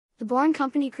The Boring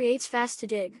Company creates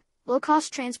fast-to-dig,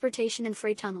 low-cost transportation and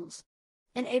freight tunnels.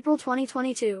 In April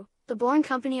 2022, the Boring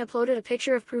Company uploaded a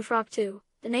picture of Prufrock II,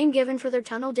 the name given for their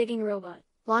tunnel-digging robot,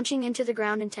 launching into the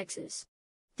ground in Texas.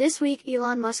 This week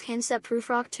Elon Musk hints that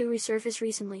Prufrock II resurfaced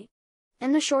recently.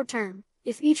 In the short term,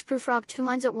 if each Prufrock II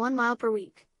mines at 1 mile per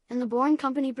week, and the Boring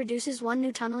Company produces one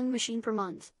new tunneling machine per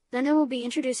month, then it will be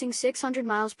introducing 600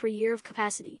 miles per year of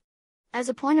capacity. As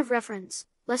a point of reference,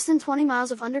 less than 20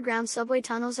 miles of underground subway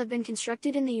tunnels have been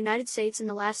constructed in the United States in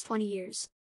the last 20 years.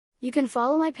 You can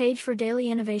follow my page for daily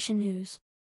innovation news.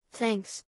 Thanks.